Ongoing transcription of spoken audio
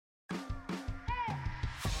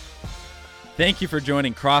Thank you for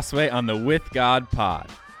joining Crossway on the With God pod.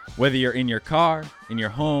 Whether you're in your car, in your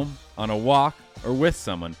home, on a walk, or with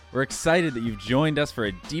someone, we're excited that you've joined us for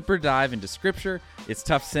a deeper dive into Scripture, its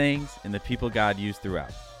tough sayings, and the people God used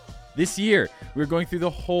throughout. This year, we're going through the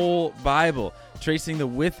whole Bible, tracing the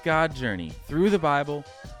With God journey through the Bible,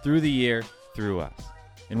 through the year, through us.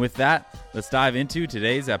 And with that, let's dive into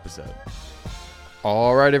today's episode.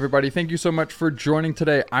 All right, everybody. Thank you so much for joining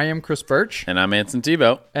today. I am Chris Birch. And I'm Anson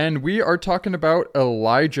Tebow. And we are talking about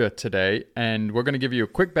Elijah today. And we're going to give you a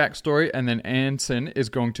quick backstory, and then Anson is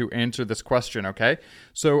going to answer this question, okay?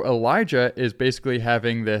 So Elijah is basically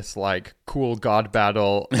having this, cool God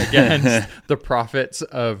battle against the prophets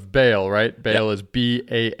of Baal, right? Baal is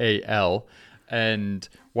B-A-A-L. And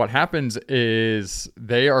what happens is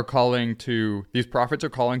these prophets are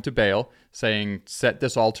calling to Baal, saying, set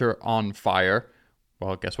this altar on fire.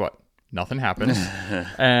 Well, guess what? Nothing happens.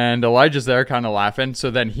 And Elijah's there kind of laughing. So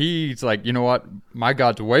then he's like, you know what? My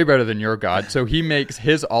God's way better than your God. So he makes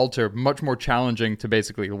his altar much more challenging to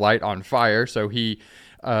basically light on fire. So he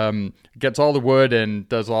gets all the wood and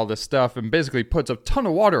does all this stuff and basically puts a ton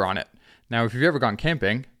of water on it. Now, if you've ever gone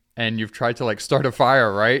camping and you've tried to start a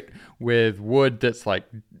fire, right, with wood that's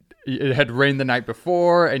it had rained the night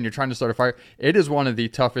before and you're trying to start a fire, it is one of the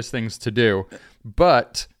toughest things to do.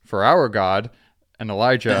 But for our God and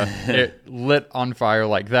Elijah, it lit on fire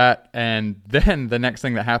like that. And then the next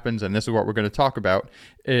thing that happens, and this is what we're going to talk about,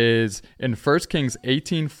 is in 1 Kings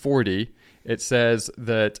 18:40, it says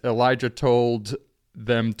that Elijah told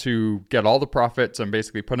them to get all the prophets and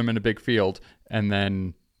basically put them in a big field and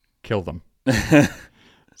then kill them.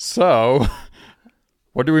 So,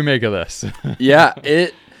 what do we make of this?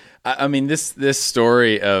 This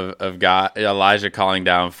story of God, Elijah calling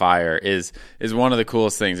down fire is one of the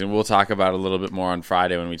coolest things, and we'll talk about it a little bit more on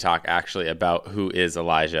Friday when we talk actually about who is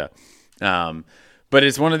Elijah. But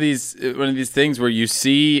it's one of these things where you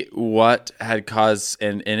see what had caused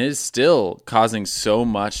and is still causing so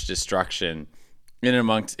much destruction in and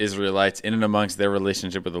amongst Israelites, in and amongst their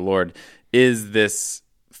relationship with the Lord, is this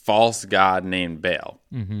false god named Baal.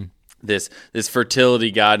 Mm-hmm. This fertility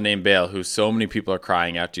god named Baal, who so many people are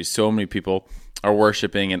crying out to, so many people are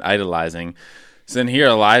worshiping and idolizing. So then here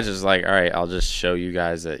Elijah's like, all right, I'll just show you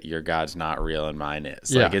guys that your God's not real and mine is.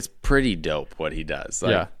 Yeah. It's pretty dope what he does.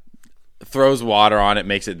 Throws water on it,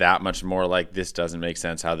 makes it that much more like this doesn't make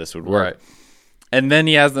sense how this would work. Right. And then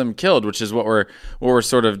he has them killed, which is what we're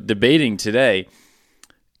sort of debating today.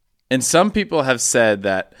 And some people have said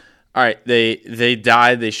that, all right, they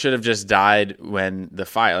died. They should have just died when the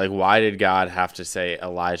fire. Why did God have to say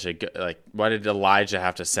Elijah? Why did Elijah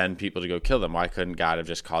have to send people to go kill them? Why couldn't God have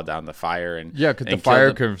just called down the fire and because the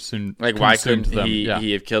fire consumed why couldn't them?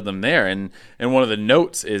 He have killed them there? And one of the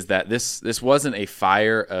notes is that this wasn't a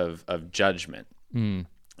fire of judgment. Mm.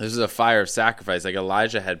 This is a fire of sacrifice.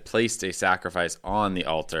 Elijah had placed a sacrifice on the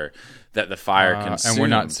altar that the fire consumed. And we're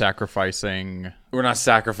not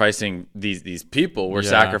sacrificing these people. We're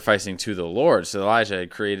sacrificing to the Lord. So Elijah had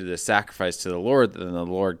created a sacrifice to the Lord that the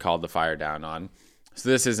Lord called the fire down on. So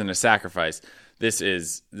this isn't a sacrifice. This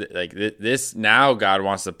is this. Now God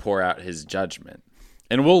wants to pour out his judgment.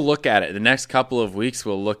 And we'll look at it. The next couple of weeks,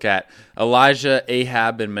 we'll look at Elijah,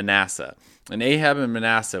 Ahab, and Manasseh. And Ahab and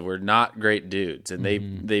Manasseh were not great dudes. And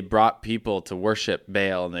they brought people to worship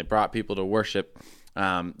Baal, and they brought people to worship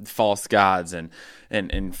false gods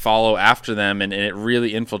and follow after them. And it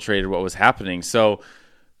really infiltrated what was happening. So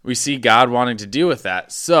we see God wanting to deal with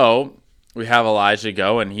that. So we have Elijah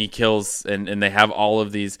go, and he kills, and they have all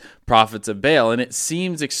of these prophets of Baal. And it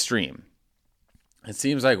seems extreme. It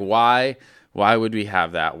seems like why would we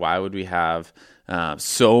have that? Why would we have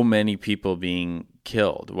so many people being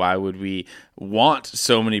killed? Why would we want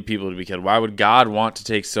so many people to be killed? Why would God want to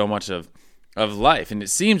take so much of life? And it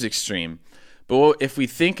seems extreme. But if we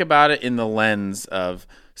think about it in the lens of,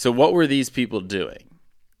 so what were these people doing?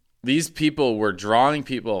 These people were drawing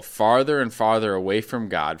people farther and farther away from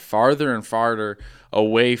God, farther and farther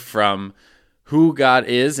away from who God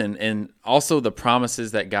is and also the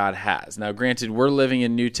promises that God has. Now, granted, we're living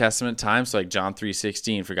in New Testament times, so John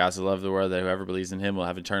 3:16, for God so loved the world that whoever believes in him will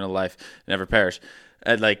have eternal life and never perish.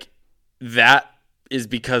 That is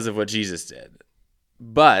because of what Jesus did.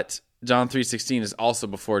 But John 3:16 is also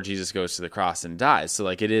before Jesus goes to the cross and dies. So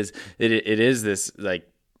it is this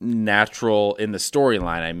natural in the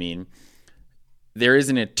storyline. There is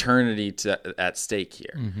an eternity at stake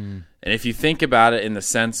here. Mm-hmm. And if you think about it in the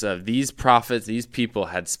sense of these prophets, these people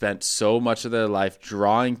had spent so much of their life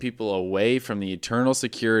drawing people away from the eternal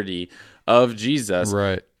security of Jesus,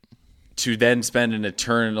 right, to then spend an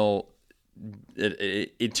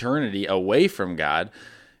eternity away from God.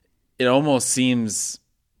 It almost seems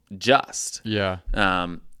just. Yeah.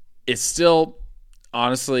 It's still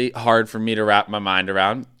honestly hard for me to wrap my mind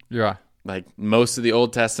around. Yeah. Like most of the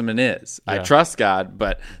Old Testament is. Yeah. I trust God,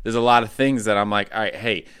 but there's a lot of things that I'm like, all right,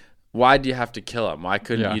 hey, why do you have to kill him? Why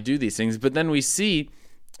couldn't you do these things? But then we see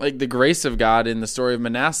like the grace of God in the story of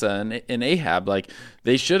Manasseh and Ahab. Like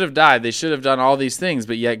they should have died. They should have done all these things,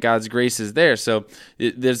 but yet God's grace is there. So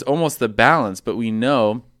there's almost the balance, but we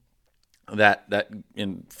know that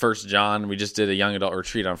in 1 John, we just did a young adult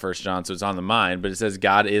retreat on 1 John, so it's on the mind, but it says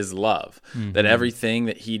God is love, that everything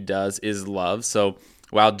that he does is love. So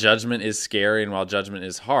while judgment is scary and while judgment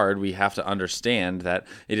is hard, we have to understand that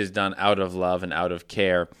it is done out of love and out of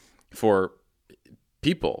care for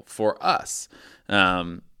people, for us.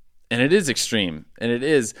 And it is extreme, and it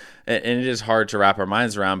is hard to wrap our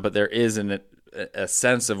minds around, but there is a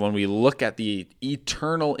sense of when we look at the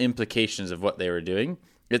eternal implications of what they were doing,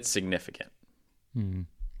 it's significant.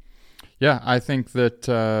 Yeah, I think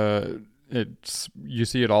that you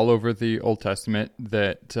see it all over the Old Testament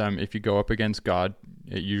that if you go up against God,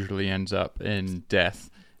 it usually ends up in death.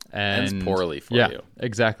 And ends poorly for you.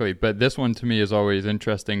 Exactly. But this one to me is always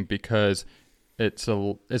interesting because it's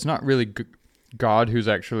not really God who's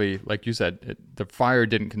actually, like you said, the fire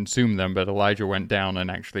didn't consume them, but Elijah went down and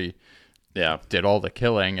actually did all the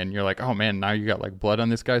killing, and you're like, oh man, now you got like blood on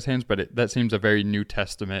this guy's hands. But that seems a very New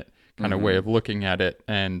Testament kind of way of looking at it,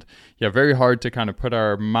 and very hard to kind of put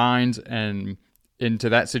our minds and into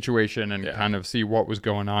that situation and kind of see what was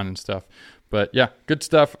going on and stuff. But yeah, good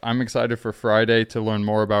stuff. I'm excited for Friday to learn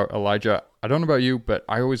more about Elijah. I don't know about you, but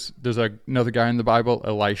there's another guy in the Bible,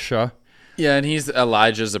 Elisha. Yeah, and he's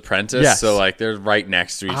Elijah's apprentice, so like they're right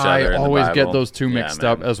next to each other in the Bible. I always get those two mixed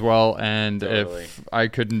up as well, and if I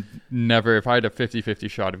had a 50-50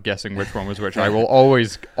 shot of guessing which one was which, I will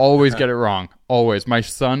always get it wrong. Always. My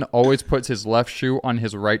son always puts his left shoe on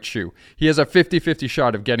his right shoe. He has a 50-50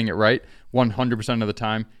 shot of getting it right. 100% of the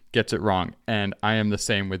time gets it wrong, and I am the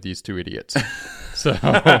same with these two idiots. So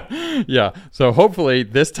so hopefully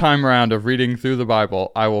this time around of reading through the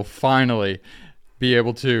Bible, I will finally be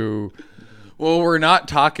able to... Well, we're not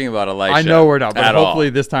talking about Elisha. I know we're not, but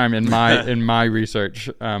hopefully this time in my research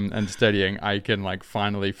and studying, I can like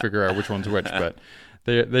finally figure out which one's which. But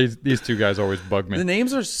these two guys always bug me. The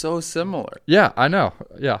names are so similar. Yeah, I know.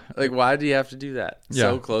 Yeah, like why do you have to do that?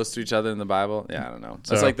 So close to each other in the Bible. Yeah, I don't know.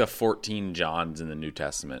 It's like the 14 Johns in the New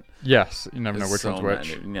Testament. Yes, you never know which one's which.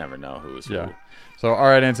 You never know who's who. So all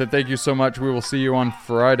right, Anson, thank you so much. We will see you on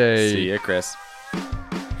Friday. See ya, Chris.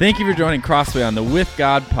 Thank you for joining Crossway on the With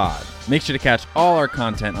God Pod. Make sure to catch all our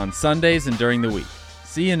content on Sundays and during the week.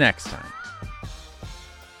 See you next time.